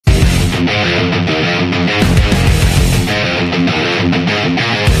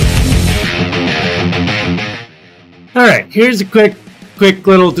Alright, here's a quick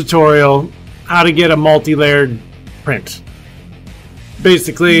little tutorial how to get a multi-layered print.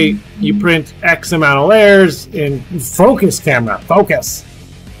 Basically, you print X amount of layers in focus camera, focus.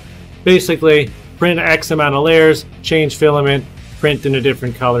 Basically, print X amount of layers, change filament, print in a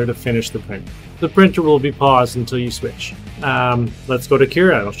different color to finish the print. The printer will be paused until you switch. Let's go to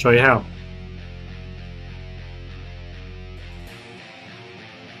Cura, I'll show you how.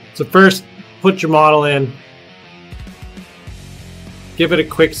 So first, put your model in. Give it a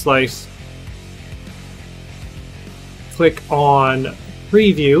quick slice. Click on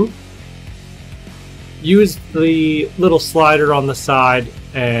Preview. Use the little slider on the side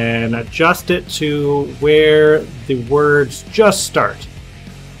and adjust it to where the words just start.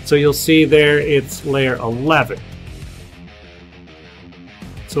 So you'll see there it's layer 11.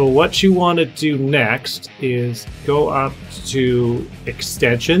 So what you want to do next is go up to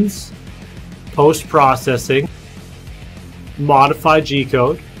Extensions, Post-Processing, Modify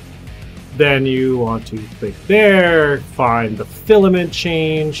G-code. Then you want to click there, find the filament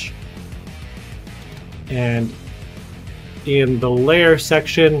change, and in the layer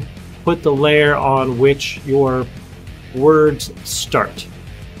section, put the layer on which your words start.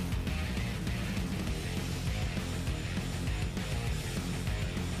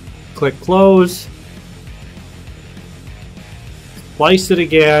 Click Close, slice it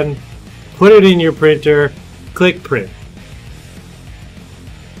again, put it in your printer, click Print.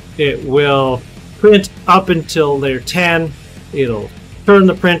 It will print up until layer 10. It'll turn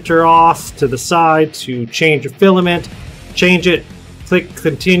the printer off to the side to change your filament. Change it, click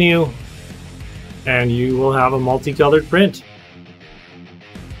Continue, and you will have a multicolored print.